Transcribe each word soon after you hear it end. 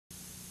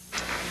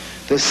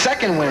The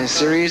second winning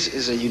series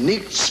is a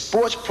unique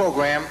sports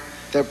program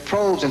that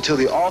probes into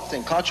the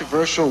often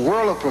controversial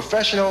world of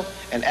professional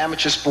and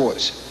amateur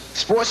sports.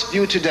 Sports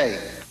View Today.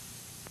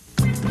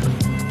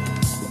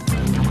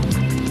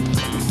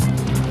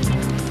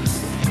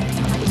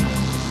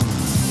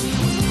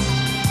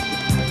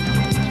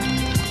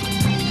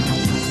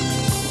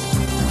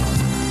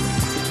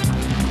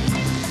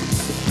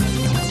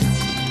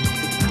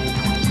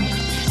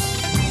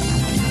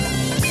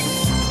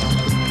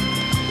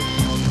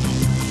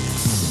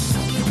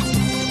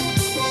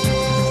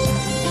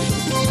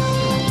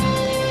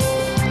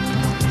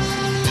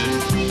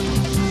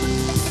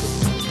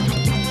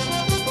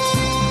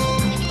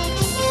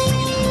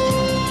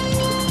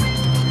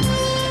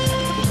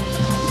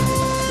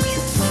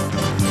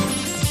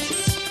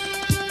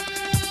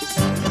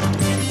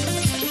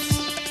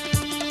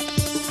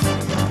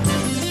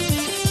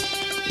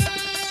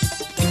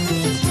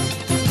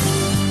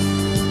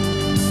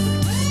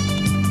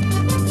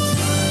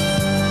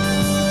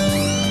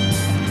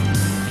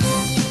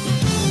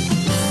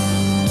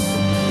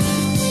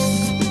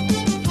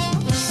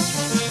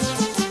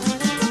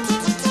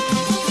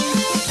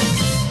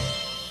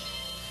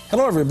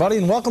 Hello, everybody,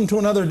 and welcome to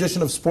another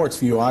edition of Sports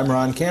View. I'm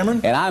Ron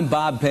Cameron. And I'm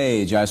Bob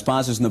Page. Our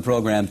sponsors in the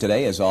program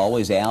today, as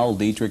always, Al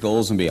Dietrich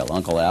Olsenbiel.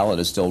 Uncle Al at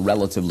a still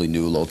relatively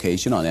new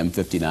location on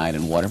M59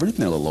 in Waterford. It's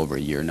been a little over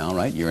a year now,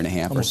 right? Year and a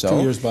half or so.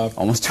 Almost 2 years, Bob.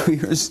 Almost 2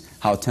 years.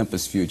 How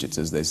tempus fugit,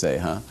 as they say,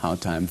 huh? How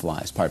time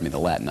flies. Pardon me the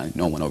Latin. I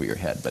know one over your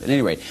head. But at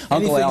any rate,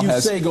 Uncle Al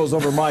has... Anything you say goes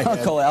over my head.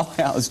 Uncle Al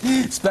has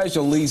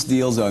special lease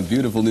deals on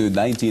beautiful new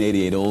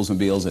 1988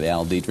 Oldsmobiles at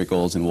Al Dietrich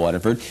Olds in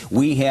Waterford.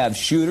 We have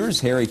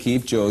shooters, Harry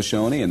Keefe, Joe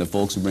Shoney, and the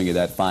folks who bring you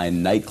that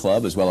fine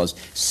nightclub, as well as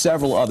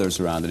several others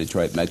around the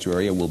Detroit metro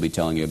area we'll be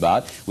telling you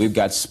about. We've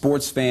got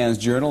Sports Fans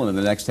Journal, and in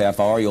the next half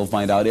hour you'll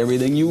find out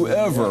everything you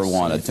ever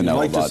wanted to know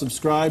about. If you'd like to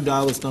subscribe,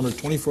 dial this number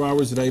 24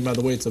 hours a day. By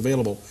the way, it's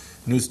available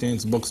in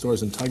newsstands,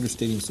 bookstores, and Tiger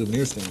Stadium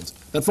souvenir stands.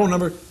 That phone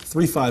number,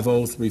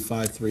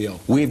 350-3530.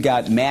 We've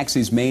got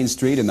Maxie's Main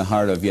Street in the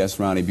heart of, yes,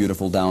 Ronnie,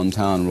 beautiful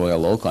downtown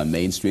Royal Oak on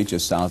Main Street,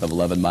 just south of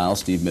 11 Miles.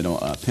 Steve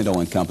Pinto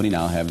and Company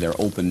now have their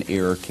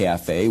open-air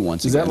cafe.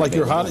 Once Is again, that like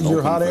your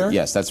hot air?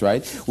 Yes, that's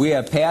right. We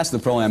have passed the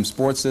Pro-Am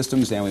Sports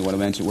Systems, and we want to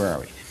mention, where are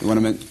we? We want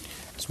to mention...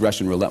 It's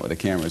Russian roulette with the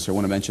cameras, so I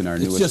want to mention our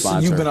newest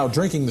sponsor. You've been out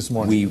drinking this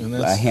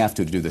morning. I have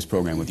to do this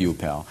program with you,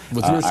 pal.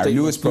 With your our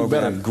newest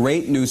program, better.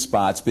 great new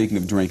spot, speaking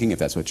of drinking, if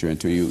that's what you're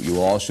into, you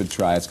all should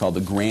try. It's called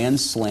the Grand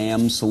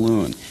Slam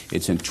Saloon.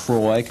 It's in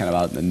Troy, kind of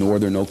out in the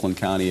northern Oakland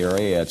County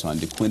area. It's on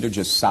DeQuinder,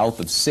 just south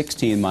of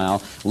 16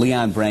 Mile.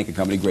 Leon Brank and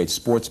Company, great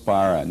sports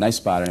bar, a nice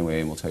spot anyway,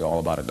 and we'll tell you all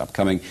about it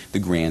upcoming, the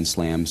Grand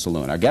Slam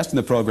Saloon. Our guest in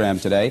the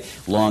program today,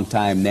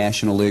 longtime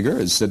National Leaguer,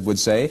 as Sid would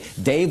say,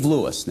 Dave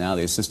Lewis, now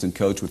the assistant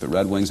coach with the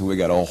Red Wings, and we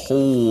got a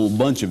whole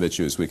bunch of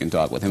issues we can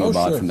talk with him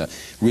about, from the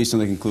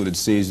recently concluded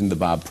season, the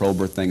Bob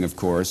Probert thing, of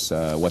course,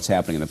 what's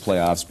happening in the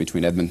playoffs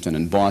between Edmonton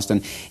and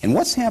Boston, and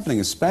what's happening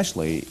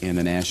especially in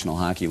the National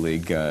Hockey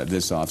League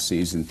this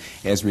offseason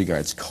as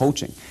regards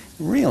coaching.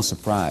 Real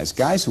surprise.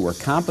 Guys who are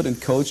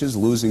competent coaches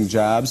losing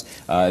jobs.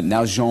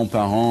 Now Jean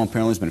Perron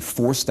apparently has been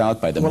forced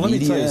out by the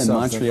media in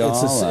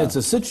Montreal. It's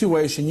a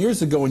situation,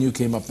 years ago when you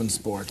came up in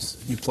sports,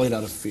 you played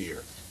out of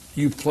fear.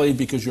 You played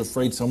because you're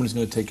afraid somebody's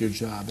going to take your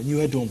job, and you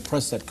had to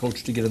impress that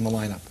coach to get in the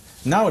lineup.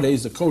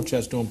 Nowadays, the coach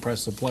has to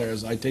impress the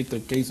players. I take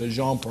the case of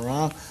Jean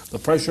Perron, the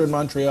pressure in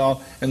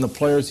Montreal, and the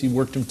players, he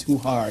worked him too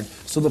hard,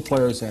 so the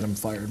players had him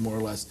fired, more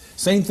or less.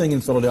 Same thing in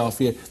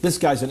Philadelphia. This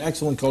guy's an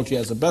excellent coach. He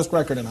has the best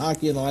record in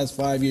hockey in the last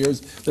 5 years.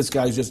 This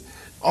guy's just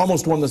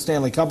almost won the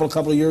Stanley Cup a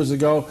couple of years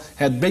ago,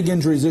 had big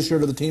injuries this year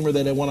to the team where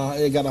they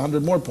got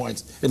 100 more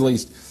points, at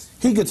least.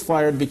 He gets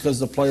fired because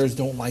the players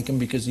don't like him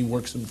because he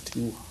works them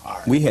too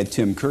hard. We had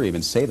Tim Curry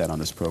even say that on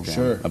this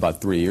program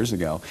about 3 years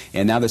ago.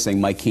 And now they're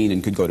saying Mike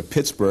Keenan could go to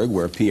Pittsburgh,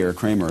 where Pierre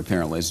Kramer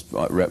apparently is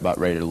about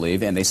ready to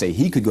leave. And they say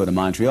he could go to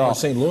Montreal. Or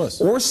St.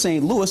 Louis. Or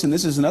St. Louis. And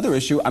this is another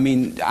issue. I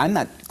mean, I'm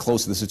not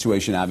close to the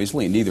situation,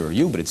 obviously, and neither are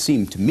you. But it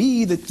seemed to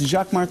me that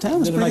Jacques Martin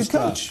was a pretty good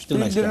coach. Did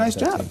a nice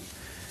job.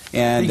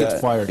 And he gets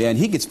fired. And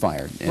he gets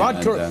fired.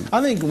 I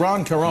think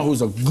Ron Caron,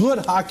 who's a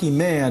good hockey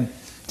man,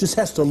 just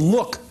has to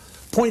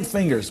point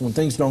fingers when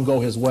things don't go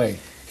his way.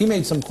 He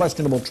made some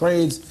questionable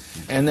trades,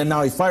 and then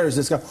now he fires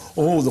this guy.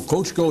 Oh, the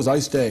coach goes, I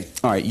stay.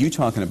 All right, you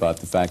talking about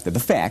the fact,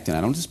 and I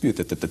don't dispute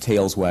that the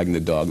tail's wagging the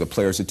dog, the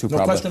players are too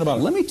proud. No question about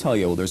it. Let me tell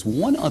you, there's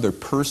one other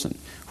person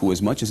who,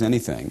 as much as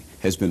anything,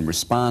 has been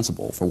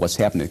responsible for what's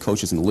happened to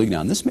coaches in the league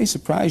now. And this may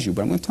surprise you,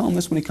 but I'm going to tell him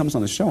this when he comes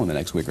on the show in the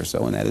next week or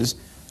so, and that is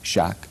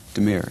Jacques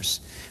Demers.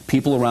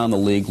 People around the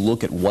league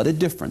look at what a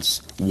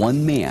difference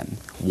one man,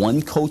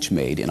 one coach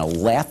made in a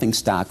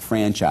laughingstock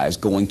franchise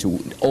going to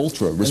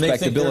ultra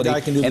respectability,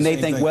 and they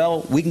think,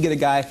 well, we can get a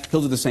guy,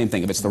 he'll do the same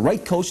thing. If it's the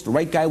right coach, the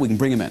right guy, we can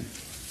bring him in.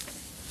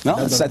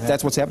 No,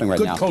 that's what's happening right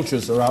now. Good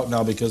coaches are out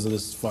now because of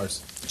this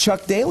farce.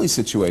 Chuck Daly's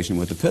situation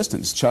with the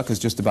Pistons. Chuck is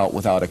just about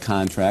without a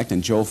contract,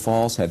 and Joe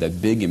Falls had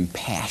that big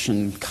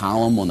impassioned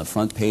column on the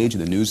front page of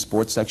the news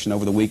sports section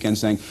over the weekend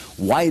saying,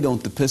 why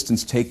don't the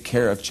Pistons take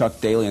care of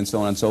Chuck Daly and so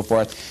on and so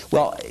forth.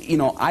 Well, you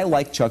know, I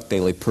like Chuck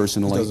Daly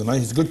personally.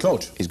 He's a good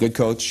coach. He's a good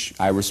coach.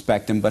 I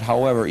respect him. But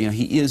however, you know,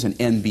 he is an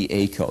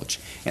NBA coach.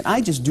 And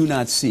I just do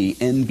not see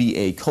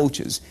NBA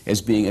coaches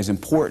as being as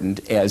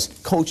important as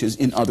coaches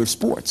in other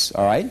sports,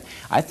 all right?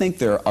 I think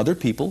there are other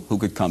people who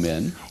could come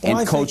in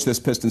and coach this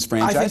Pistons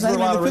franchise. I think for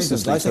a lot of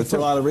reasons. I think for a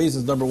lot of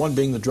reasons. Number one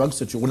being the drug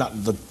situation. Well,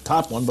 not the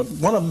top one, but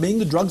one of them being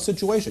the drug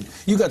situation.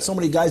 You got so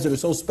many guys that are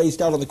so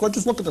spaced out on the court.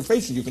 Just look at their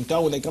faces. You can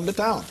tell when they come to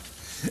town.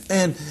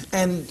 And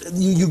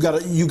you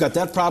got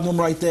that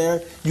problem right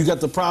there. You got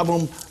the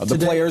problem of the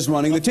players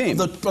running the team.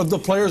 Of the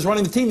players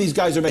running the team. These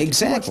guys are making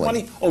too much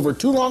money over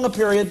too long a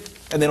period,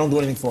 and they don't do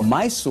anything for it.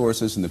 My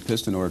sources in the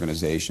Piston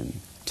organization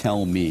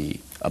tell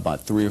me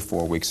about 3 or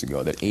 4 weeks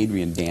ago that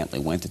Adrian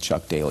Dantley went to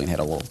Chuck Daly and had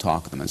a little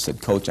talk with him and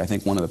said, Coach, I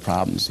think one of the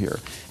problems here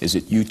is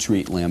that you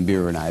treat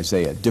Lambeer and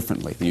Isaiah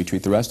differently than you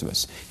treat the rest of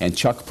us. And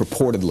Chuck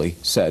purportedly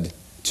said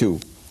to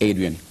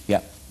Adrian,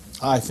 yeah.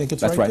 I think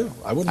it's right, too.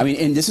 I mean,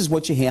 and this is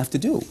what you have to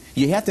do.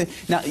 You have to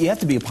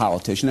be a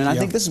politician, and I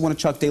think this is one of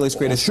Chuck Daly's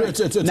greatest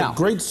strengths. It's a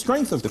great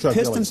strength of Chuck Daly. The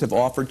Pistons have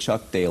offered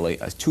Chuck Daly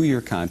a 2-year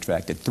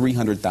contract at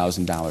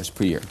 $300,000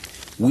 per year.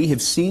 We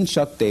have seen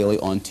Chuck Daly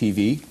on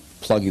TV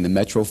plugging the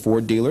Metro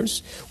Ford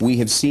dealers. We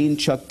have seen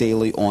Chuck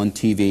Daly on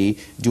TV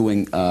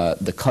doing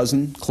the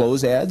Cousin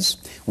clothes ads.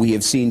 We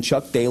have seen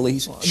Chuck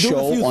Daly's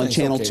show on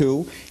Channel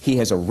 2. He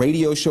has a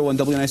radio show on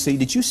WNIC.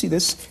 Did you see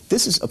this?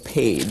 This is a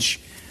page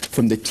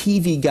from the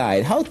TV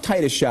Guide. How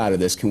tight a shot of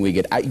this can we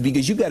get?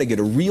 Because you got to get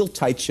a real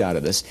tight shot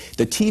of this.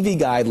 The TV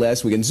Guide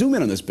last week, and zoom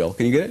in on this, Bill.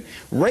 Can you get it?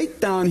 Right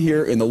down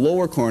here in the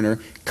lower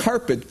corner,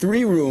 carpet,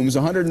 3 rooms,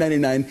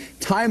 $199,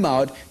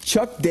 timeout,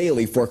 Chuck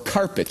Daly for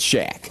Carpet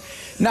Shack.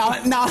 Now,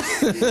 come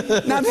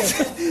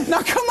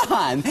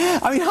on.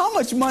 I mean, how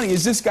much money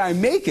is this guy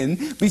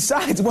making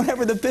besides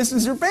whatever the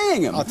Pistons are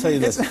paying him? I'll tell you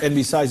this, and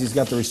besides, he's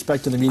got the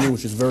respect of the media,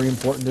 which is very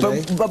important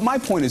today. But my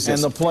point is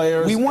this. And the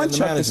players, we want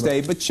Chuck to stay,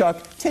 but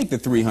Chuck, take the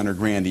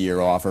 $300,000 a year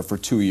offer for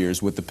 2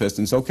 years with the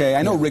Pistons, okay?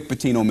 I know Rick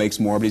Pitino makes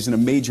more, but he's in a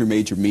major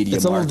media market.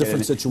 It's a little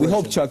different situation. We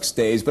hope Chuck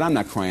stays, but I'm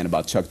not crying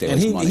about Chuck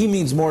Daly's money. And he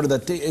means more to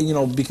that, you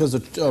know, because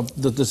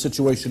of the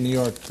situation in New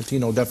York.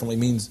 Pitino definitely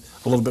means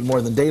a little bit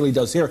more than Daly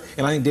does here,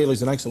 and I think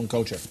Daly's an excellent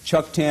coach.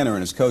 Chuck Tanner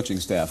and his coaching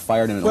staff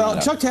fired him.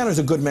 Well, Chuck Tanner's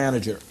a good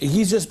manager.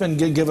 He's just been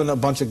given a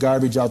bunch of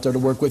garbage out there to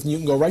work with, and you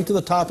can go right to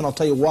the top, and I'll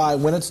tell you why.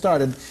 When it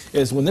started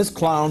is when this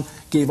clown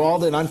gave all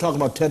the, and I'm talking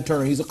about Ted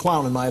Turner, he's a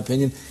clown in my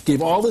opinion,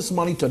 gave all this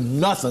money to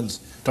nothings,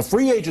 to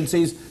free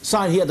agencies,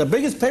 signed, he had the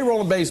biggest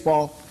payroll in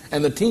baseball,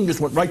 and the team just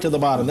went right to the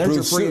bottom. There's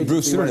your free agency.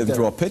 Bruce Sutter didn't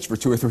throw a pitch for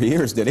 2 or 3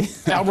 years, did he?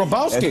 Al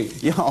Grabowski.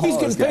 He's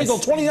getting paid until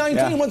 2019.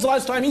 Yeah. When's the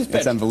last time he's pitched?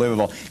 It's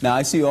unbelievable. Now,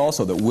 I see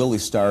also that Willie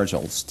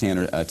Stargell,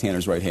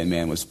 Tanner's right-hand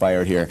man, was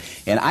fired here.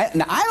 And I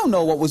don't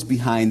know what was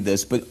behind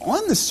this, but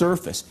on the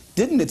surface,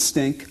 didn't it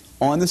stink?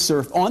 On the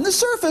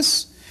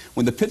surface,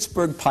 when the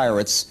Pittsburgh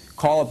Pirates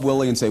call up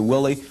Willie and say,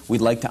 Willie,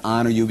 we'd like to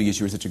honor you because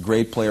you were such a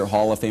great player,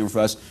 Hall of Famer for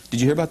us. Did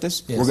you hear about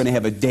this? Yes. We're going to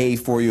have a day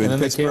for you in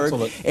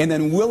Pittsburgh. And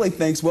then Willie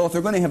thinks, well, if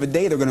they're going to have a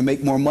day, they're going to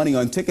make more money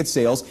on ticket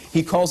sales.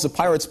 He calls the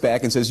Pirates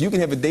back and says, you can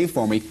have a day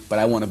for me, but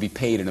I want to be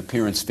paid an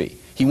appearance fee.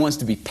 He wants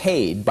to be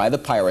paid by the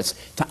Pirates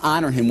to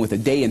honor him with a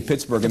day in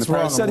Pittsburgh. And the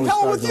Pirates said,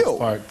 hell with you.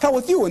 Hell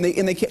with you. And they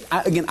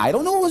again, I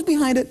don't know what was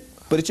behind it.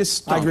 But it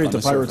just I agree with the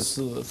Pirates'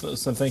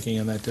 thinking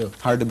on that, too.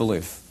 Hard to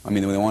believe. I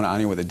mean, when they want to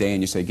honor you with a day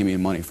and you say, give me your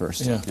money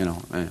first. Yeah. You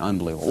know,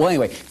 unbelievable. Well,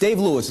 anyway, Dave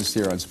Lewis is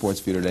here on Sports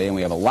View today, and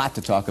we have a lot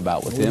to talk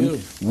about with him,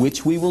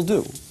 which we will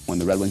do when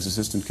the Red Wings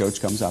assistant coach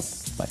comes up.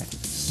 Bye.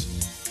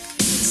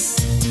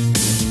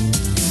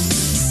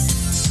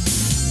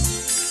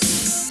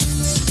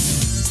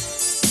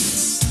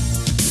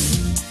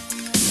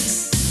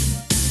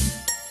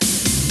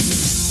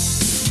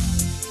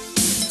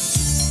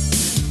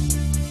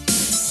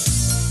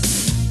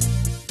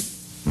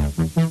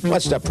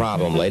 What's the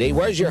problem, lady?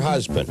 Where's your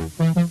husband?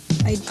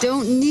 I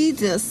don't need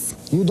this.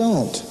 You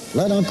don't.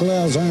 Let Uncle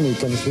Al's Army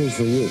come through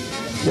for you.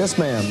 Yes,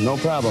 ma'am. No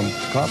problem.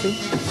 Coffee?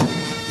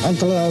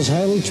 Uncle Al's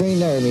highly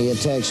trained army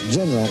attacks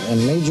general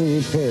and major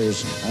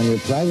repairs on your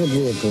private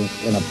vehicle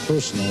in a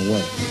personal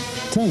way.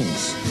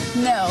 Thanks.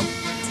 No.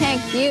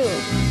 Thank you.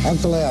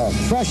 Uncle Al,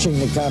 crushing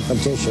the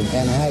competition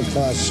and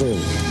high-cost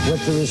service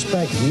with the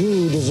respect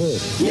you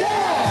deserve.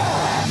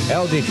 Yeah!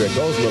 Al Dietrich,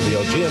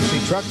 Oldsmobile,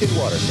 GMC Truck in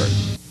Waterford.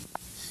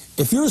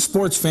 If you're a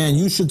sports fan,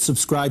 you should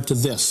subscribe to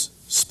this,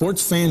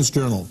 Sports Fans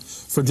Journal.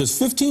 For just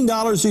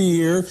 $15 a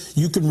year,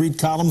 you can read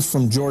columns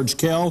from George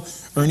Kell,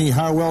 Ernie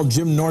Harwell,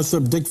 Jim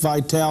Northrup, Dick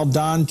Vitale,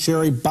 Don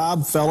Cherry,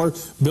 Bob Feller,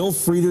 Bill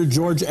Frieder,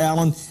 George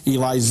Allen,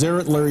 Eli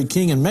Zaret, Larry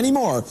King, and many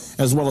more,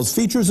 as well as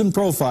features and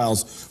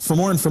profiles. For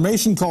more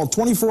information, call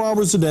 24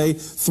 hours a day,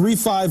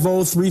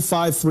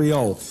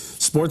 350-3530.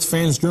 Sports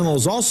Fans Journal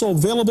is also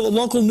available at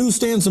local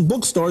newsstands and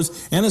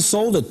bookstores and is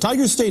sold at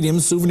Tiger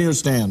Stadium souvenir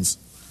stands.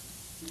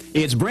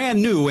 It's brand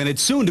new, and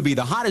it's soon to be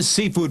the hottest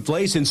seafood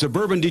place in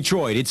suburban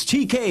Detroit. It's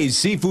TK's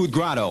Seafood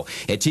Grotto.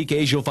 At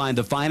TK's, you'll find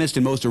the finest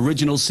and most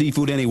original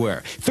seafood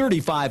anywhere.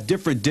 35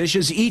 different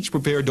dishes, each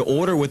prepared to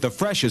order with the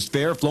freshest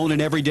fare flown in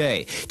every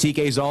day.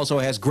 TK's also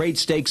has great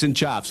steaks and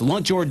chops,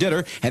 lunch or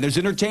dinner, and there's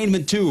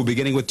entertainment too,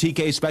 beginning with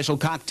TK's special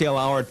cocktail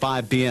hour at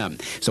 5 p.m.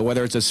 So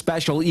whether it's a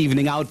special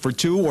evening out for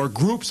 2 or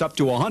groups up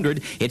to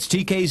 100, it's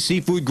TK's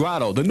Seafood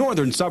Grotto, the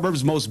northern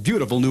suburb's most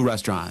beautiful new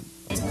restaurant.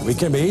 We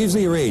can be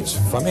easily reached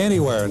from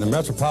anywhere in the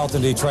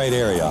metropolitan Detroit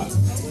area.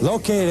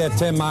 Located at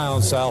 10 Mile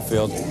in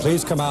Southfield,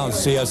 please come out and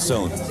see us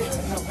soon.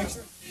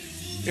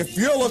 If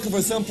you're looking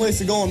for some place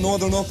to go in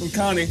northern Oakland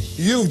County,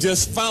 you've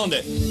just found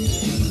it.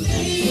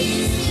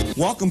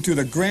 Welcome to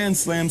the Grand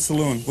Slam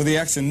Saloon, where the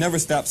action never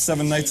stops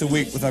 7 nights a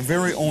week with our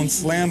very own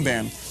Slam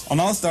Band, an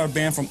all-star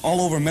band from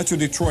all over Metro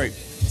Detroit,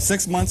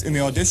 6 months in the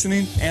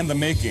auditioning and the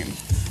making.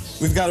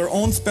 We've got our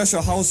own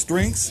special house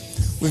drinks.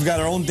 We've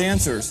got our own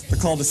dancers. They're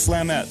called the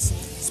Slamettes.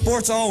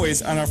 Sports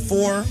always on our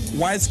 4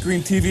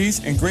 widescreen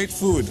TVs and great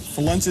food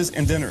for lunches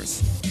and dinners.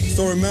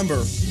 So remember,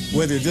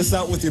 whether you're just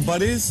out with your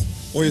buddies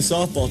or your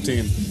softball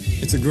team,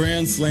 it's a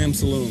Grand Slam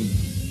Saloon.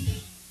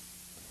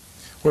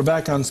 We're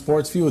back on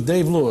Sports View with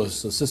Dave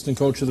Lewis, assistant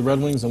coach of the Red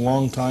Wings, a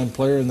longtime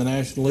player in the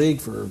National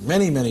League. For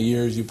many, many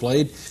years you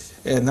played,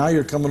 and now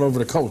you're coming over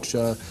to coach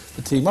the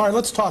team. All right,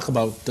 let's talk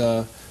about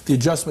the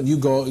adjustment you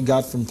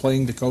got from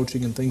playing to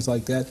coaching and things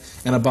like that,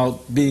 and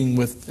about being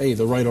with, hey,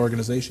 the right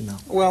organization now.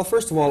 Well,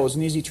 first of all, it was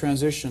an easy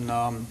transition.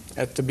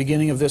 At the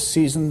beginning of this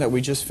season that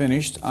we just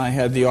finished, I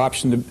had the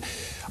option to...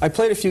 I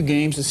played a few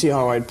games to see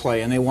how I'd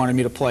play, and they wanted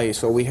me to play.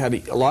 So we had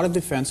a lot of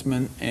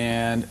defensemen,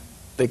 and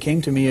they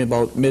came to me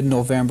about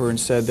mid-November and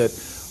said that,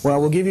 well,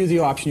 we'll give you the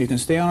option. You can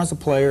stay on as a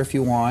player if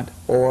you want,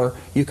 or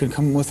you can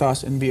come with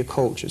us and be a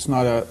coach. It's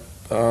not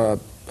a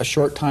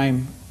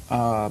short-time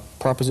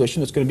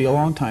proposition. It's going to be a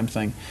long-time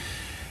thing.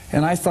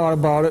 And I thought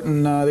about it,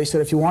 and they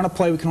said, if you want to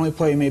play, we can only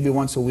play maybe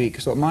once a week.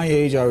 So at my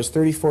age, I was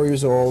 34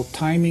 years old.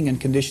 Timing and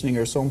conditioning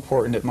are so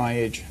important at my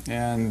age.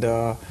 And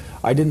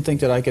I didn't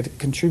think that I could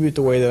contribute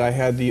the way that I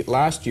had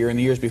last year and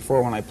the years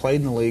before when I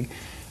played in the league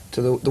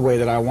to the way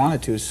that I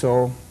wanted to.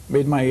 So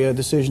made my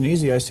decision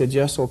easy. I said,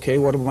 yes, okay,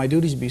 what will my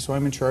duties be? So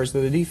I'm in charge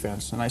of the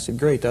defense. And I said,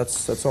 great,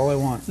 that's all I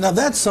want. Now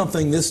that's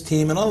something this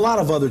team and a lot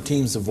of other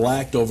teams have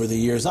lacked over the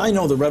years. I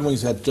know the Red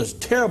Wings had just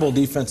terrible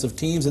defensive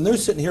teams, and they're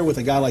sitting here with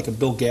a guy like a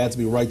Bill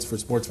Gadsby who writes for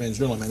Sports Fans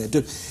Journal, man, they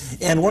do.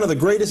 And one of the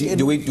greatest...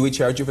 Do we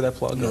charge you for that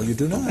plug? No, you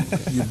do not.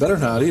 You better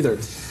not either.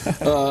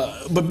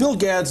 But Bill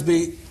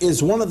Gadsby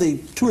is one of the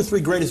 2 or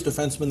 3 greatest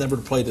defensemen ever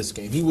to play this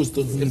game. He was,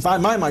 in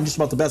my mind, just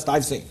about the best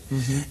I've seen.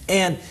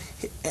 And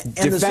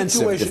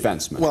defensive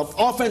defenseman. Well,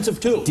 offensive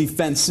too.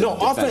 Defensive. No,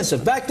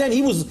 offensive. Back then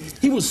he was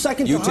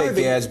second to Harvey. You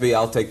take Gadsby,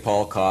 I'll take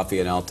Paul Coffey,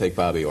 and I'll take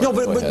Bobby Orr. No,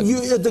 but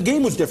the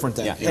game was different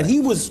then, and he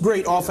was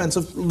great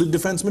offensive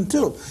defenseman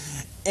too.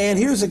 And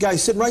here's a guy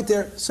sitting right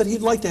there, said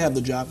he'd like to have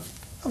the job.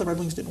 Well, the Red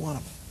Wings didn't want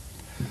him.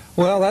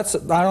 Well, I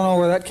don't know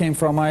where that came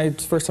from.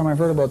 It's the first time I've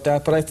heard about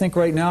that. But I think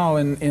right now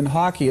in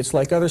hockey, it's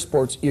like other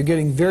sports. You're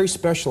getting very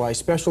specialized.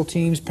 Special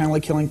teams,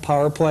 penalty killing,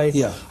 power play.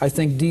 Yeah. I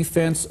think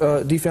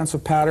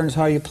defensive patterns,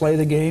 how you play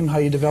the game, how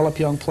you develop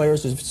young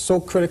players is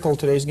so critical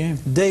to today's game.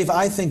 Dave,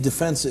 I think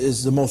defense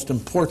is the most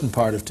important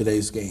part of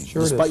today's game,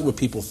 sure despite what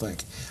people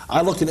think.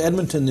 I look at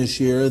Edmonton this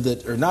year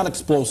that are not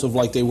explosive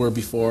like they were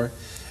before.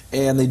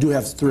 And they do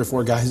have 3 or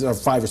 4 guys, or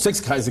 5 or 6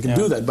 guys that can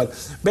do that. But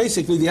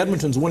basically, the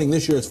Edmonton's winning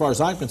this year, as far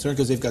as I'm concerned,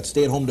 because they've got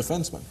stay-at-home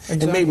defensemen.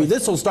 Exactly. And maybe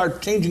this will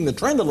start changing the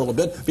trend a little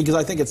bit, because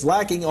I think it's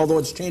lacking, although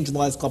it's changed in the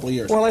last couple of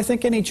years. Well, I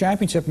think any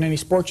championship in any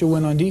sport you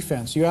win on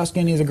defense. You ask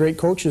any of the great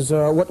coaches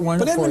what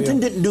won it for you. But Edmonton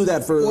didn't do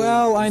that for...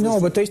 Well, I know,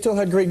 but they still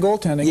had great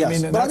goaltending. Yes. I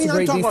mean, that's a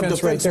great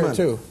defense right there,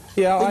 too.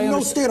 Yeah, I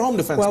know stay-at-home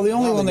defense. Well, the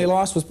only one they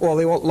lost was, well,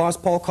 they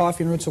lost Paul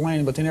Coffey and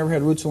Rutsalainen, but they never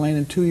had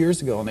Rutsalainen 2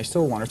 years ago, and they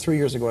still won, or 3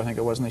 years ago, I think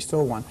it was, and they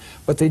still won.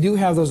 But they do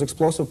have those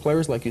explosive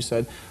players, like you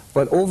said.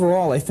 But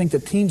overall, I think the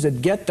teams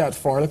that get that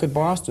far, look at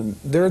Boston,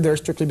 they're there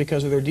strictly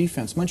because of their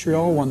defense.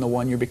 Montreal won the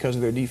 1 year because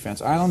of their defense.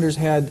 Islanders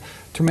had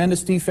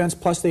tremendous defense,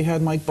 plus they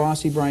had Mike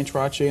Bossy, Brian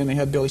Trottier, and they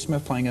had Billy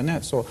Smith playing in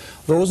net. So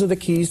those are the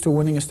keys to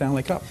winning a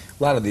Stanley Cup.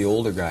 A lot of the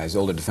older guys,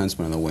 older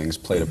defensemen on the wings,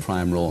 played a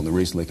prime role in the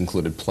recently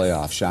concluded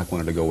playoffs. Shock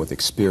wanted to go with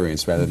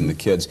experience rather than the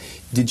kids.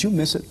 Did you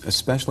miss it,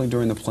 especially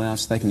during the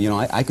playoffs, thinking, you know,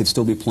 I could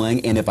still be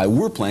playing, and if I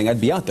were playing,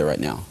 I'd be out there right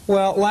now?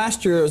 Well,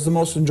 last year was the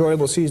most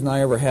enjoyable season I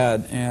ever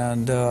had,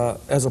 and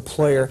as a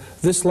player.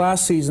 This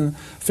last season,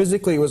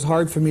 physically, it was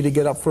hard for me to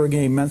get up for a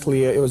game.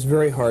 Mentally, it was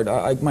very hard.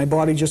 My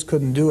body just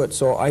couldn't do it.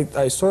 So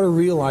I sort of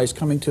realized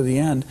coming to the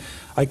end,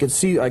 I could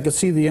see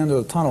the end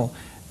of the tunnel.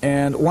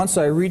 And once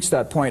I reached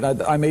that point,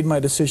 I made my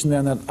decision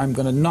then that I'm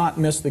going to not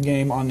miss the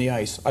game on the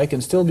ice. I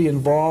can still be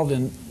involved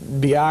in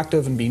be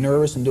active and be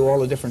nervous and do all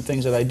the different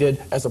things that I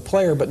did as a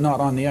player, but not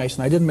on the ice,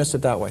 and I didn't miss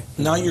it that way.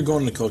 Now you're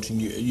going into coaching.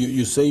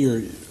 You say you're,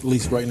 at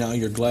least right now,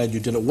 you're glad you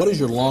did it. What is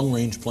your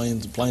long-range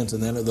plans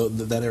in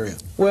that area?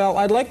 Well,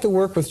 I'd like to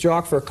work with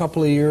Jock for a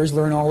couple of years,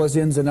 learn all his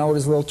ins and outs,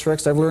 his little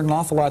tricks. I've learned an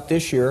awful lot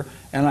this year,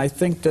 and I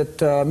think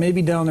that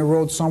maybe down the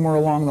road, somewhere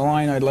along the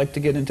line, I'd like to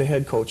get into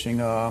head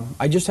coaching.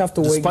 I just have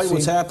to wait and see. Despite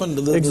what's happened,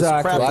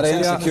 exactly. A lot of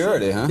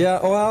insecurity, huh?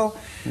 Yeah, well,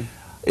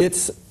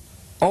 it's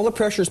all the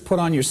pressure is put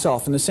on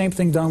yourself, and the same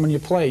thing done when you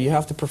play. You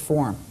have to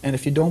perform, and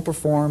if you don't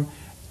perform,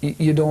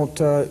 you don't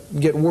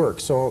get work.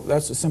 So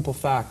that's a simple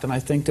fact, and I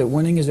think that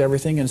winning is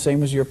everything, and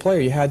same as your player.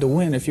 You had to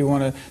win. If you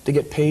want to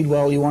get paid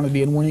well, you want to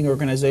be in a winning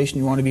organization,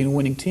 you want to be in a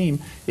winning team,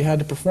 you had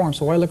to perform.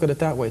 So I look at it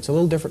that way. It's a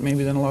little different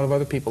maybe than a lot of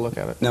other people look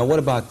at it. Now, what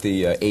about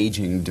the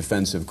aging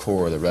defensive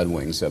core of the Red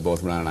Wings?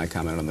 Both Ron and I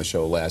commented on the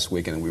show last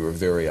week, and we were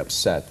very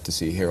upset to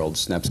see Harold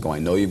Snepps go. I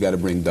know you've got to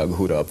bring Doug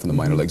Huda up from the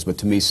minor leagues, but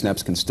to me,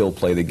 Snepps can still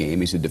play the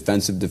game. He's a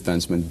defensive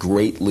defenseman,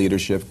 great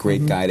leadership,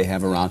 great guy to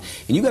have around.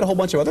 And you've got a whole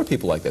bunch of other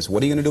people like this.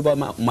 What are you going to do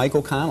about Mike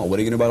O'Connell? What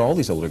are you going to do about all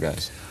these older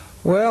guys?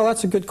 Well,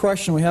 that's a good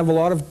question. We have a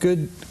lot of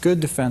good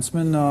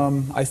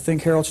defensemen. I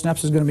think Harold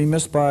Snepps is going to be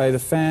missed by the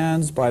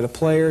fans, by the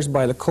players,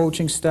 by the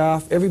coaching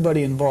staff,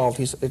 everybody involved.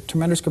 He's a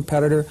tremendous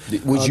competitor.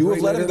 Would you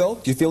have let him go?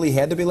 Do you feel he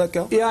had to be let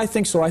go? Yeah, I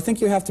think so. I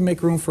think you have to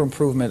make room for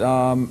improvement.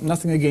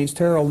 Nothing against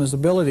Harold and his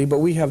ability, but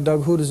we have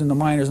Doug Hudas in the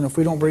minors, and if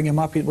we don't bring him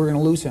up, we're going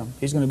to lose him.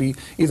 He's going to be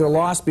either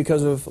lost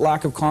because of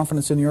lack of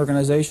confidence in the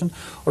organization,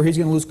 or he's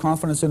going to lose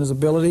confidence in his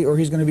ability, or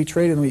he's going to be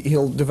traded and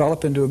he'll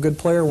develop into a good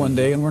player one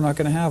day, and we're not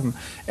going to have him.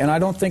 And I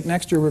don't think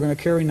next year we're going to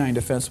carry 9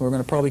 defensemen. We're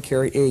going to probably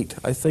carry 8.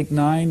 I think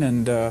 9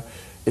 and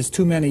is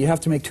too many. You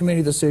have to make too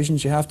many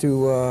decisions. You have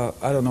to,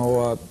 I don't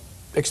know,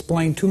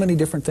 explain too many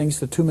different things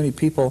to too many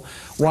people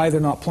why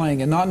they're not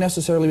playing, and not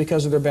necessarily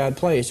because of their bad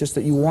play. It's just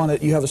that you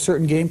have a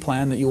certain game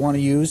plan that you want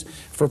to use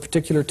for a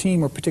particular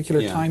team or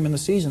particular time in the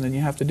season, and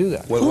you have to do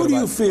that. Who do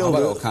you feel? How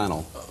about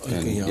O'Connell?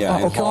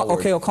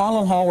 Okay, O'Connell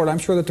and Hallward, I'm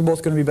sure that they're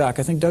both going to be back.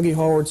 I think Dougie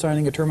Hallward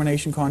signing a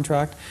termination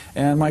contract,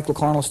 and Mike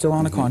O'Connell still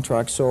on a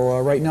contract. So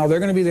right now they're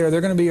going to be there.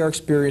 They're going to be our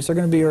experience. They're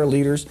going to be our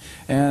leaders,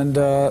 and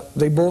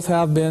they both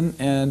have been.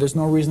 And there's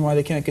no reason why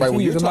they can't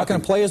continue. They're not going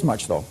to play as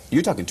much, though.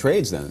 You're talking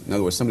trades, then. In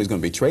other words, somebody's going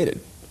to be traded.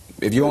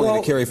 If you're only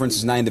going to carry, for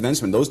instance, 9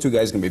 defensemen, those 2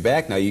 guys are going to be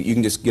back. Now, you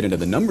can just get into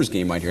the numbers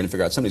game right here and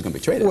figure out somebody's going to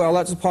be traded. Well,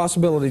 that's a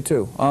possibility,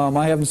 too.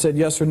 I haven't said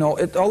yes or no.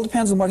 It all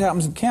depends on what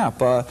happens in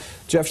camp.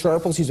 Jeff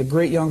Sharples, he's a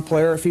great young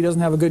player. If he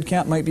doesn't have a good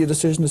camp, it might be a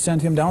decision to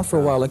send him down for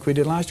a while like we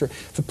did last year.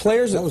 The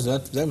players... That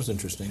was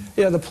interesting.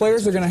 Yeah, the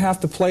players are going to have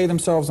to play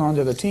themselves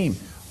onto the team.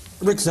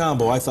 Rick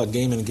Zombo, I thought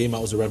game in and game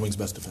out was the Red Wings'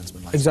 best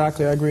defenseman last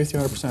Exactly, I agree with you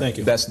 100%. Thank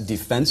you. Best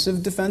defensive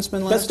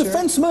defenseman last year?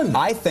 Best defenseman!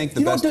 I think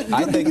the best... You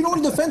know what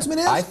a defenseman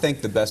is? I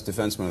think the best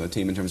defenseman on the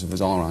team in terms of his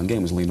all-around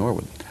game was Lee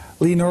Norwood.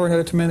 Lee Norwood had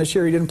a tremendous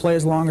year. He didn't play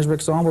as long as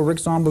Rick Zombo. Rick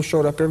Zombo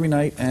showed up every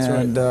night,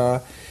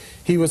 and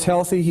he was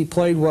healthy, he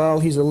played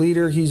well, he's a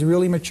leader, he's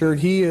really matured.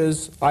 He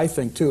is, I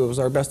think, too, was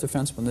our best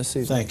defenseman this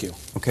season. Thank you.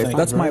 Okay,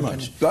 that's my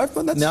opinion.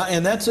 Now,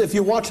 and that's, if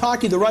you watch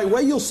hockey the right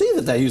way, you'll see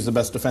that he was the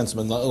best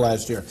defenseman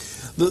last year.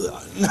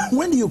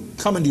 When do you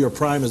come into your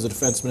prime as a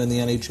defenseman in the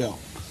NHL?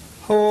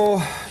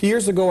 Oh,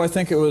 years ago, I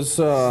think it was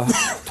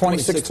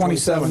 26,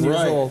 27 years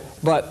old.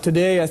 But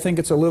today, I think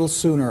it's a little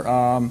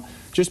sooner.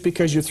 Just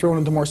because you're thrown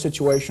into more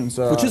situations.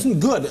 Which isn't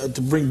good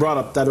to brought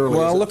up that early.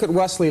 Well, look at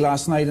Wesley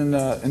last night in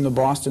the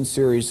Boston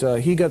series.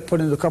 He got put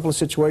into a couple of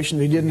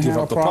situations he didn't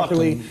handle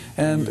properly,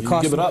 and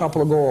cost him a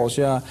couple of goals.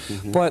 Yeah,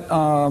 but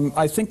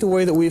I think the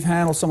way that we've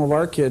handled some of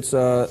our kids,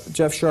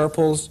 Jeff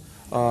Sharples,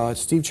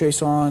 Steve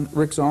Chason,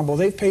 Rick Zombo,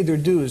 they've paid their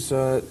dues.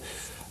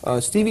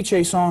 Stevie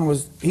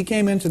Chason he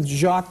came into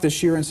Jacques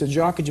this year and said,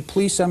 Jacques, could you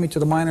please send me to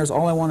the minors?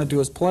 All I want to do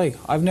is play.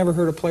 I've never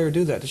heard a player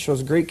do that. It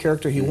shows great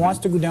character. He wants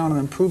to go down and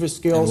improve his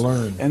skills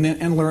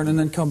and learn and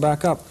then come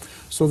back up.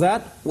 So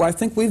I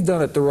think we've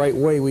done it the right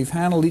way. We've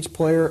handled each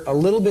player a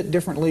little bit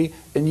differently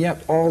and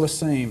yet all the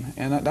same.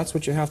 And that's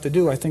what you have to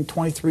do. I think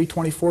 23,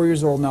 24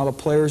 years old now, the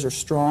players are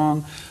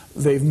strong.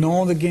 They've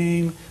known the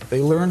game.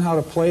 They learn how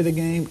to play the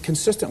game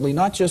consistently,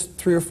 not just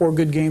 3 or 4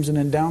 good games and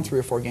then down 3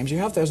 or 4 games. You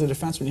have to, as a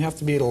defenseman, you have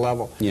to be at a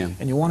level. Yeah.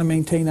 And you want to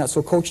maintain that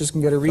so coaches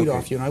can get a read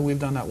off you, and we've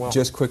done that well.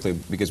 Just quickly,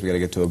 because we got to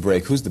get to a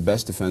break, who's the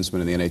best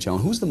defenseman in the NHL,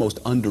 and who's the most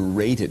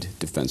underrated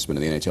defenseman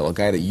in the NHL? A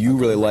guy that you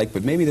really like,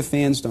 but maybe the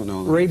fans don't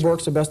know. Ray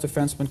Bork's the best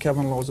defenseman.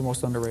 Kevin Lowe's the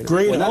most underrated.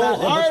 Great,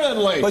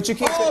 wholeheartedly. But you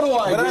can't say,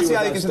 I don't see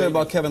how you can say that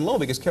about Kevin Lowe,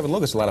 because Kevin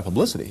Lowe gets a lot of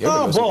publicity.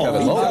 Kevin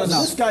Lowe.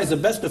 This guy's the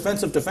best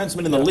defensive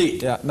defenseman in the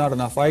league. Yeah, not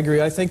enough. I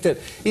agree. I think that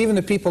even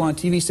the people on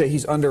TV say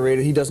he's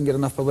underrated, he doesn't get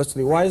enough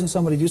publicity. Why doesn't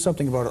somebody do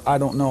something about it? I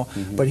don't know.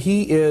 But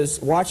he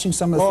is watching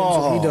some of the things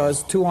that he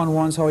does,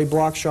 2-on-1s, how he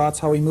blocks shots,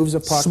 how he moves a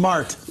puck.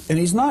 Smart. And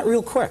he's not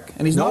real quick,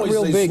 and he's not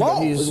real big,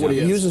 slow, but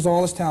he uses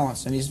all his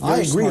talents, and he's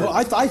very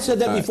smart. I said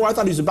that before.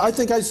 I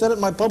think I said it in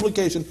my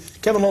publication.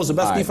 Kevin Lowe is the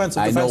best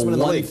defensive defenseman in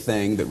the league. I know one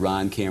thing that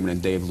Ron Cameron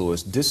and Dave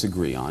Lewis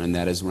disagree on, and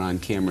that is Ron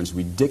Cameron's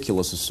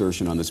ridiculous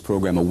assertion on this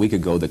program a week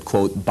ago that,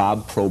 quote,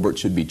 Bob Probert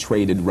should be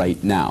traded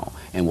right now.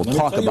 And we'll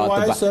talk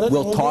about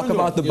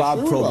the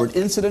Bob Probert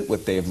incident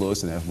with Dave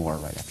Lewis and have more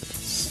right after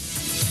this.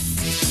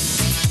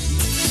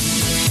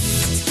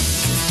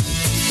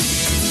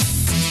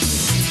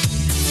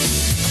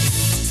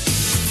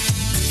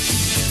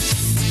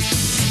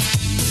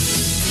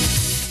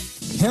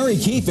 Harry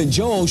Keefe and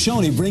Joe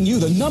Oshoni bring you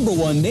the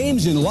 #1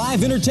 names in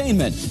live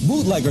entertainment.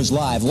 Bootleggers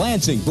Live,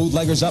 Lansing,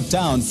 Bootleggers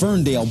Uptown,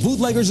 Ferndale,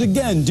 Bootleggers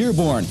Again,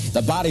 Dearborn,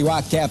 the Body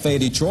Rock Cafe,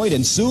 Detroit,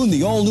 and soon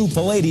the all-new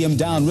Palladium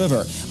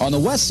downriver. On the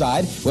west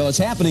side, well, it's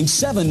happening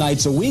 7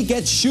 nights a week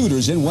at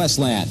Shooters in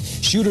Westland.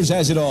 Shooters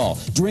has it all.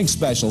 Drink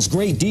specials,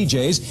 great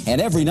DJs, and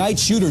every night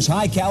Shooters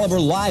high-caliber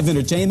live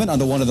entertainment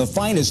under one of the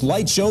finest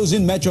light shows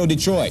in Metro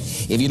Detroit.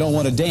 If you don't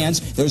want to dance,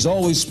 there's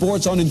always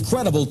sports on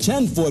incredible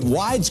 10-foot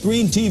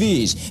widescreen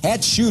TVs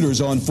at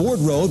Shooters on Ford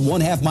Road,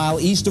 1/2 mile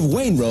east of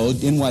Wayne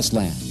Road in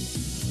Westland.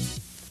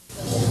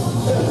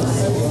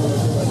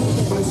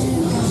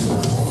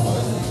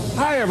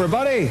 Hi,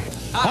 everybody.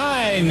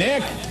 Hi,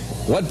 Nick.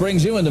 What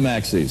brings you into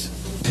Maxie's?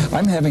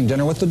 I'm having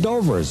dinner with the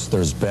Dovers.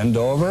 There's Ben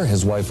Dover,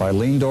 his wife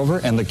Eileen Dover,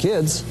 and the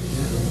kids.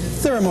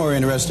 There are more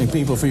interesting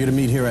people for you to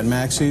meet here at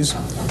Maxie's.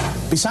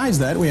 Besides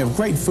that, we have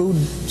great food,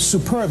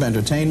 superb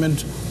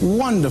entertainment,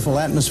 wonderful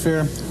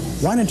atmosphere.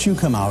 Why don't you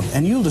come out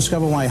and you'll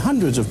discover why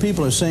hundreds of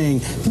people are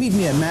saying, meet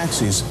me at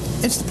Maxie's.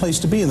 It's the place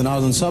to be in the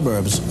northern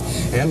suburbs.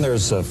 And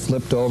there's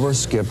flipped over,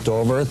 skipped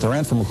over, there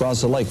and from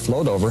across the lake,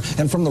 float over,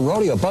 and from the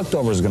rodeo, Buck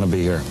Dover is going to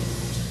be here.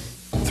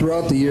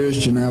 Throughout the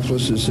years,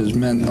 Giannopolis has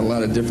meant a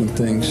lot of different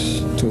things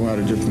to a lot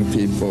of different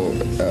people.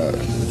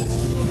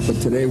 But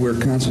today we're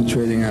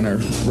concentrating on our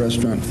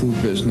restaurant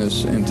food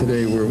business, and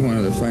today we're one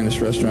of the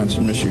finest restaurants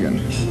in Michigan.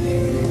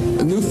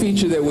 A new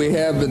feature that we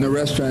have in the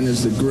restaurant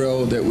is the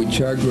grill, that we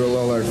char grill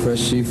all our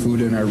fresh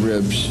seafood and our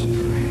ribs.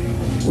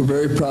 We're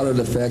very proud of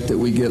the fact that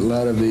we get a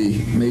lot of the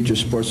major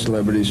sports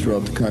celebrities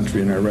throughout the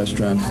country in our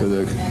restaurant for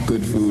the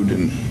good food.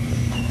 And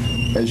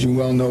as you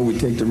well know, we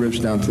take the ribs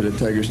down to the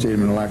Tiger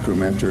Stadium in the locker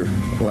room after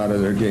a lot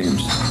of their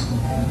games.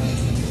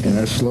 And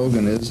our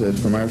slogan is that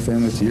from our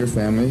family to your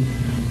family,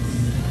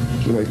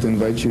 we'd like to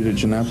invite you to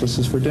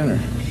Giannopolis for dinner.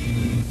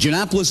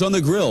 Giannopolis on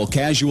the Grill,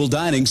 casual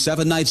dining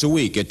 7 nights a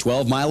week at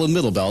 12 Mile and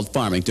Middlebelt,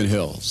 Farmington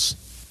Hills.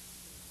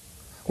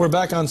 We're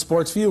back on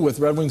Sports View with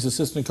Red Wings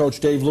assistant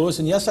coach Dave Lewis,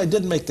 and yes, I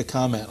did make the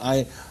comment.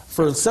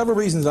 For several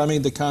reasons, I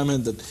made the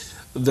comment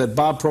that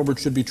Bob Probert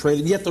should be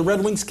traded, yet the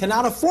Red Wings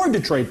cannot afford to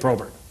trade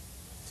Probert.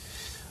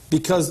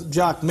 Because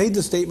Jock made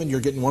the statement, you're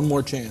getting one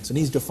more chance, and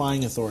he's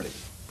defying authority.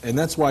 And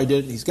that's why I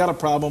did it. He's got a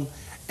problem,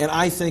 and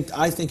I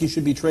think he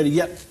should be traded,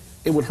 yet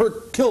it would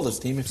kill this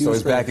team if he was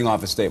So he's backing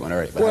off his statement, all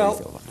right. But well,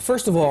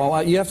 first of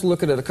all, you have to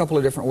look at it a couple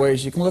of different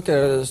ways. You can look at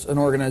it as an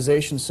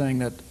organization saying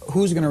that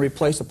who's going to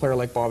replace a player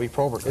like Bobby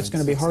Probert? It's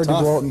going to be hard to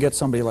go out and get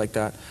somebody like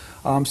that.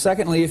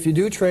 Secondly, if you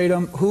do trade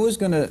him, who is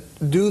going to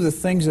do the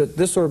things that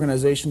this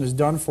organization has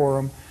done for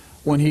him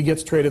when he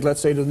gets traded, let's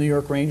say, to the New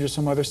York Rangers or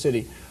some other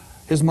city?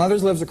 His mother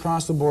lives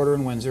across the border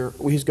in Windsor.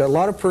 He's got a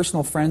lot of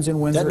personal friends in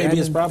Windsor and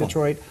in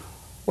Detroit.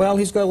 Well,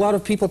 he's got a lot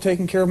of people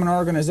taking care of him in our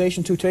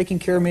organization, too. Taking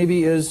care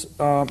maybe is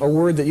a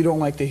word that you don't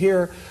like to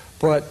hear,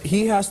 but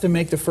he has to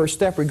make the first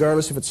step,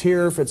 regardless if it's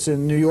here, if it's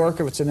in New York,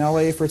 if it's in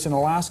L.A., if it's in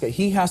Alaska.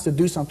 He has to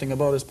do something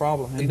about his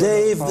problem.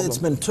 Dave, it's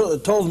been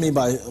told me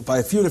by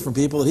a few different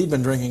people that he'd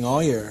been drinking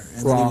all year,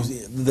 and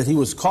that he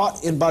was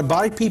caught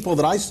by people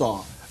that I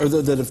saw, or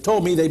that have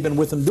told me they've been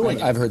with him doing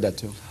it. I've heard that,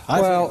 too.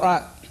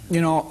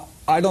 You know,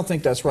 I don't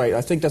think that's right.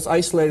 I think that's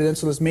isolated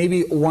incidents,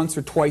 maybe once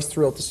or twice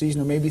throughout the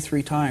season, or maybe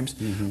 3 times.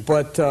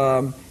 But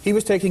he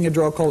was taking a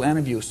drug called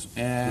Antabuse,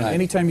 and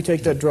anytime you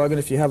take that drug, and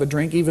if you have a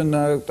drink, even,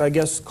 I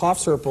guess, cough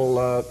syrup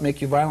will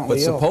make you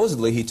violently ill. But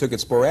supposedly he took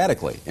it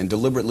sporadically and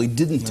deliberately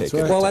didn't take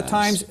it. Well, at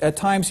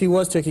times he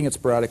was taking it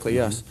sporadically,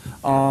 yes.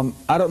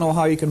 I don't know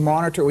how you can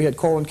monitor. We had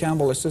Colin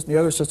Campbell, the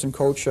other assistant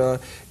coach,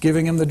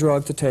 giving him the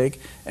drug to take,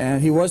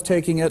 and he was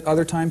taking it.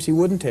 Other times he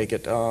wouldn't take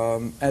it.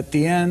 At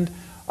the end,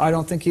 I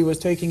don't think he was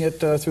taking it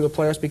through the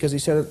playoffs because he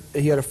said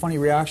he had a funny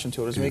reaction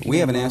to it. We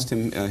haven't asked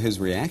him his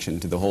reaction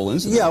to the whole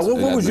incident. Yeah,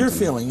 what was your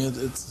feeling?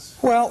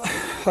 Well,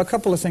 a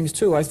couple of things,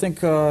 too. I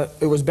think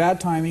it was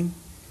bad timing.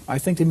 I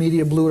think the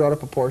media blew it out of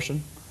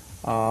proportion.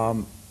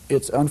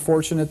 It's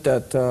unfortunate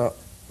that the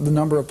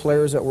number of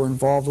players that were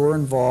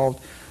involved,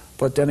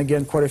 but then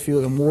again, quite a few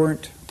of them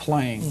weren't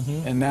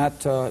playing, and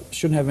that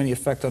shouldn't have any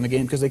effect on the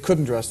game because they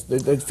couldn't dress.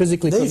 They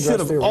physically couldn't dress. They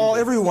should have,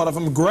 every one of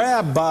them,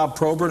 grabbed Bob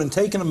Probert and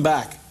taken him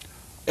back.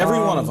 Every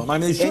one of them. I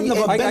mean, they shouldn't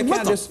have been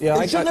with them.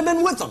 They shouldn't have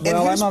been with them.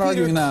 Well, I'm not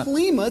arguing that.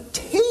 Klima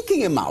taking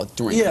him out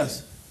drinking.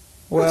 Yes.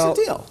 Well, what's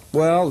the deal?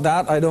 Well,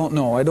 that I don't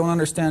know. I don't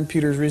understand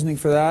Peter's reasoning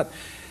for that.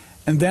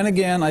 And then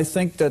again, I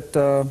think that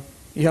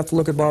you have to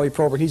look at Bobby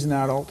Probert. He's an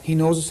adult. He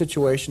knows the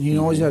situation. He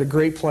knows he had a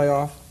great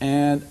playoff.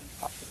 And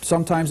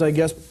sometimes, I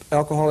guess,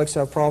 alcoholics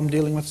have a problem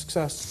dealing with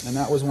success, and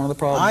that was one of the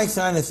problems.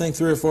 I kind of think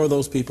 3 or 4 of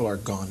those people are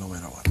gone no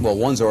matter what. Well,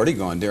 one's already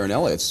gone. Darren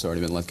Elliott's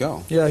already been let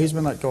go. Yeah, he's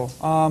been let go.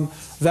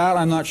 That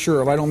I'm not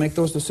sure of. I don't make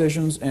those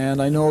decisions,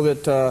 and I know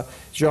that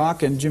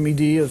Jacques and Jimmy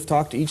D have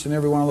talked to each and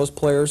every one of those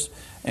players,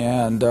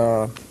 and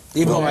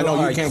even though I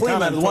know you can't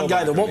comment, the one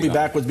guy that won't be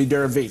back would be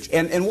Darren Veach.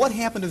 And what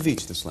happened to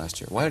Veach this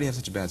last year? Why did he have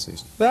such a bad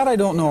season? That I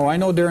don't know. I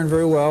know Darren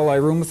very well. I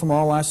roomed with him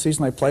all last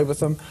season. I played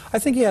with him. I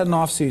think he had an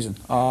off season.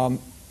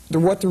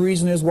 What the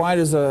reason is, why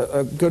does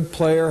a good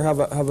player have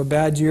a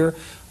bad year?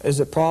 Is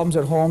it problems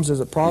at home? Is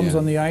it problems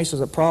on the ice?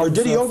 Is it problems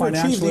Or did he overachieve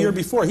financially? the year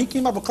before? He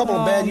came up a couple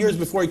of bad years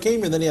before he came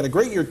here, then he had a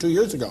great year 2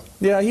 years ago.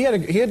 Yeah, he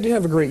had to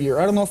have a great year.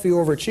 I don't know if he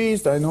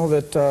overachieved. I know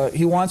that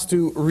he wants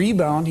to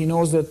rebound. He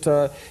knows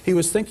that he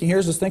was thinking,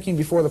 here's his thinking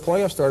before the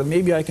playoffs started,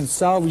 maybe I can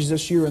salvage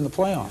this year in the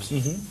playoffs.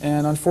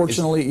 And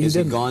unfortunately, he didn't. Is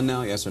he gone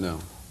now, yes or no?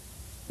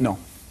 No.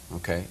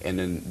 Okay, and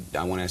then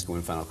I want to ask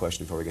one final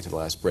question before we get to the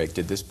last break.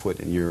 Did this put,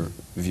 in your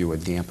view, a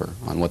damper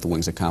on what the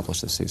Wings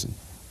accomplished this season?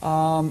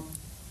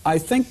 I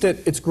think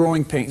that it's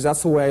growing pains.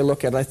 That's the way I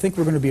look at it. I think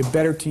we're going to be a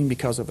better team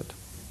because of it.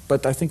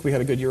 But I think we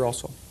had a good year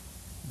also.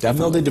 Definitely. Even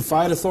though they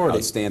defied authority.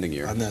 Outstanding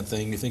year. On that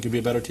thing, you think you'd be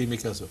a better team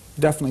because of it?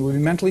 Definitely. We'll be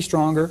mentally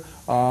stronger.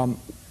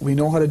 We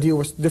know how to deal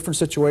with different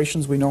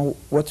situations. We know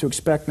what to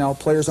expect now.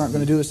 Players aren't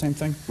going to do the same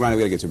thing. Ryan,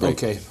 we've got to get to a break.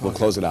 Okay. We'll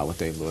close it out with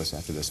Dave Lewis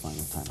after this final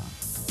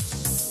timeout.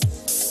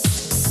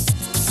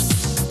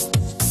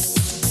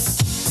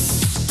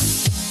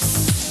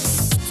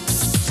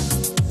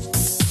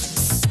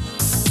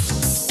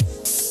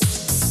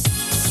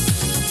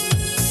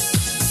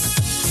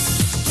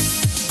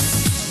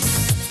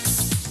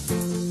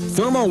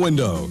 Thermo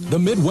Window, the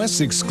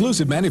Midwest's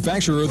exclusive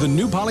manufacturer of the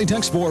new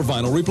Polytech Sport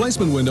vinyl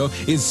replacement window,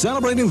 is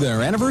celebrating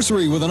their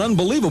anniversary with an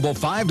unbelievable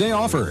 5-day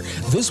offer.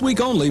 This week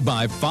only,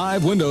 buy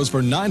 5 windows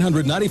for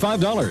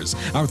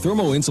 $995. Our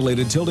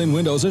thermo-insulated tilt-in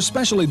windows are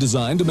specially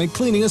designed to make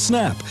cleaning a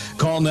snap.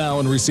 Call now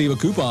and receive a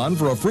coupon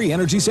for a free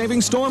energy-saving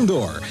storm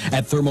door.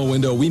 At Thermo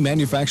Window, we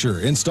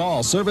manufacture,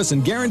 install, service,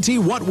 and guarantee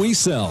what we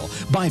sell.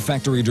 Buy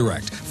factory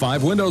direct.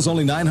 5 windows,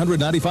 only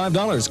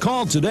 $995.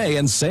 Call today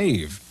and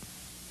save.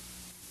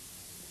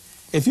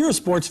 If you're a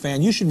sports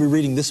fan, you should be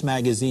reading this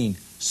magazine,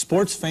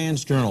 Sports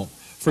Fans Journal.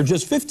 For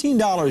just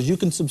 $15, you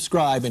can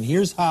subscribe, and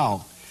here's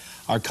how.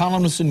 Our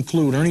columnists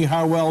include Ernie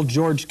Harwell,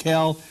 George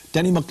Kell,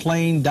 Denny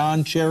McClain,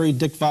 Don Cherry,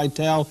 Dick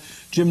Vitale,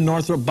 Jim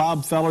Northrup,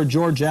 Bob Feller,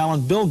 George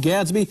Allen, Bill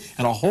Gadsby,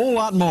 and a whole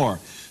lot more.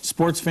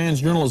 Sports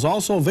Fans Journal is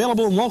also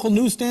available in local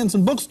newsstands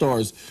and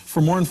bookstores. For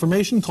more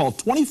information, call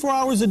 24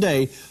 hours a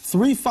day,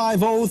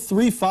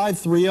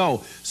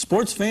 350-3530.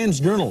 Sports Fans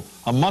Journal,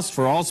 a must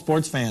for all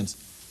sports fans.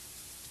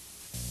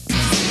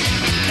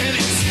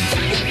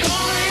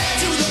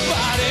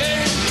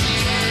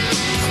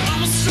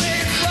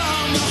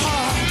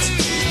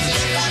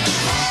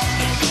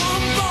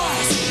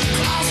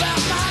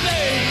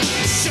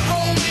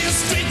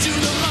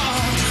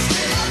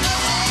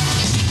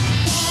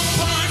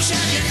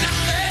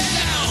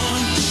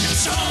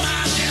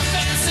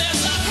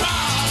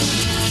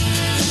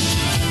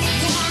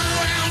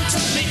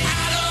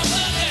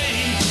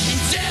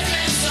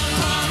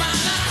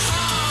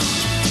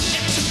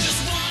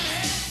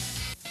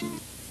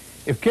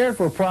 If cared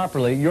for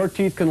properly, your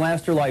teeth can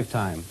last your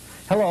lifetime.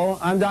 Hello,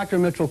 I'm Dr.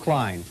 Mitchell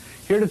Klein,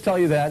 here to tell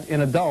you that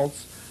in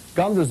adults,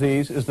 gum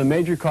disease is the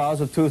major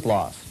cause of tooth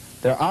loss.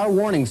 There are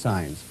warning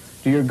signs.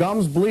 Do your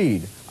gums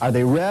bleed? Are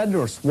they red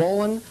or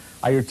swollen?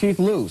 Are your teeth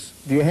loose?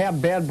 Do you have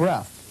bad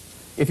breath?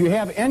 If you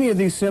have any of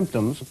these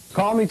symptoms,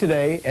 call me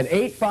today at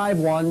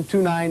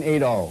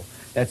 851-2980.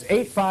 That's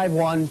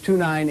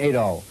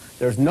 851-2980.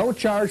 There's no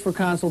charge for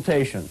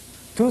consultation.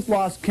 Tooth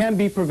loss can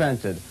be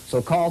prevented,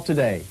 so call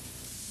today.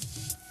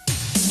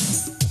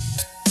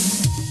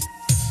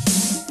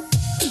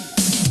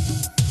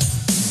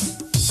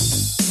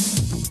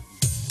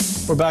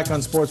 We're back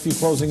on Sports View,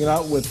 closing it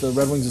out with the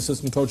Red Wings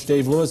assistant coach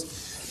Dave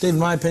Lewis. Dave, in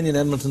my opinion,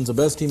 Edmonton's the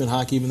best team in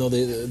hockey, even though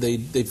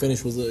they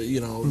finished with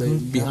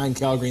behind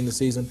Calgary in the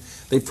season.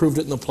 They proved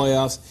it in the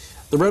playoffs.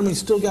 The Red Wings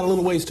still got a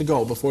little ways to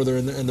go before they're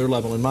in their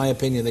level. In my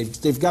opinion,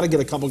 they've got to get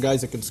a couple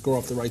guys that can score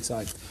off the right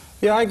side.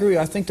 Yeah, I agree.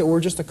 I think that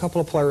we're just a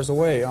couple of players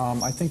away.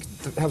 I think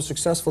to have a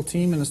successful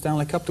team in the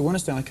Stanley Cup, to win a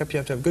Stanley Cup, you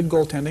have to have good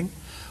goaltending.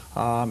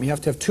 You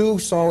have to have 2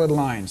 solid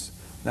lines.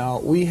 Now,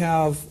 we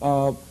have...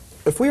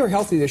 if we were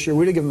healthy this year,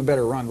 we'd have given them a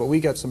better run, but we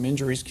got some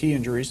injuries, key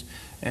injuries,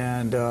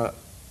 and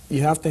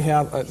you have to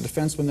have a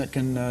defenseman that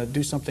can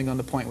do something on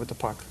the point with the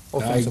puck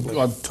offensively.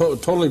 I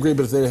totally agree,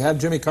 but if they had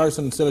Jimmy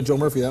Carson instead of Joe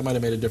Murphy, that might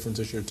have made a difference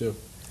this year, too.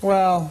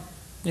 Well,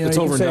 it's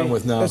over and done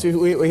with now.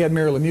 We had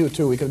Mary Lemieux,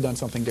 too. We could have done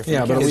something different.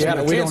 Yeah, but we had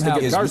a chance to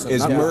get Carson.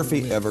 Is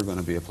Murphy ever going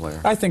to be a player?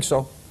 I think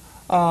so.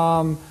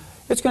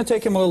 It's going to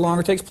take him a little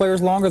longer. It takes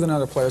players longer than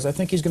other players. I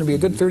think he's going to be a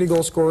good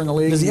 30-goal scorer in the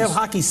league. Does he have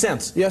hockey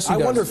sense? Yes, he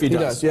does. I wonder if he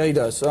does. Yeah, he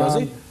does.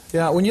 Does he?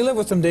 Yeah, when you live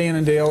with them day in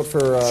and day out for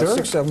Sure.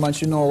 6, 7 months,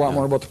 you know a lot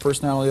more about the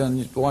personality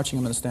than watching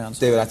them in the stands.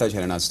 David, I thought you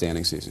had an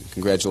outstanding season.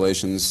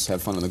 Congratulations.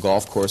 Have fun on the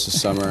golf course this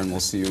summer, and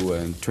we'll see you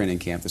in training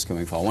camp this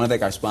coming fall. I want to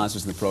thank our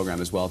sponsors in the program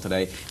as well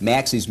today.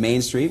 Maxey's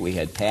Main Street. We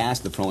had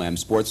Past, the Pro-Am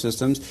Sports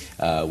Systems.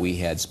 We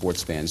had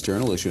Sports Fans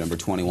Journal, issue number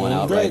 21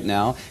 out right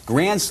now.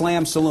 Grand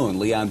Slam Saloon,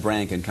 Leon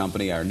Brank and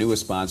Company, our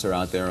newest sponsor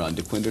out there on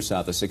DeQuinder,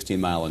 south of 16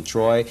 Mile in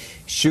Troy.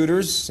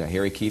 Shooters,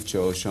 Harry Keefe,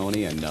 Joe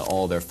Shoney, and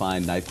all their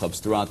fine nightclubs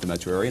throughout the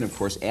metro area. And, of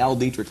course, Al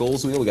Dietrich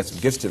Oldsmobile. We got some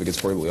gift certificates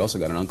for you, but we also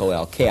got an Uncle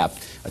Al cap,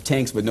 a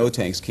tanks but no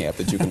tanks cap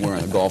that you can wear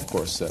on the golf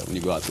course when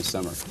you go out this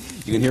summer.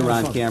 You can hear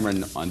Ron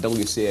Cameron on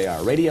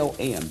WCAR Radio,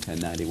 AM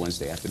 1090,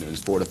 Wednesday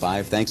afternoons, 4 to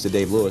 5. Thanks to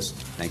Dave Lewis.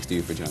 Thanks to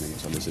you for joining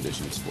us on this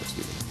edition of Sports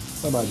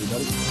TV. Bye-bye,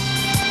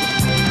 everybody.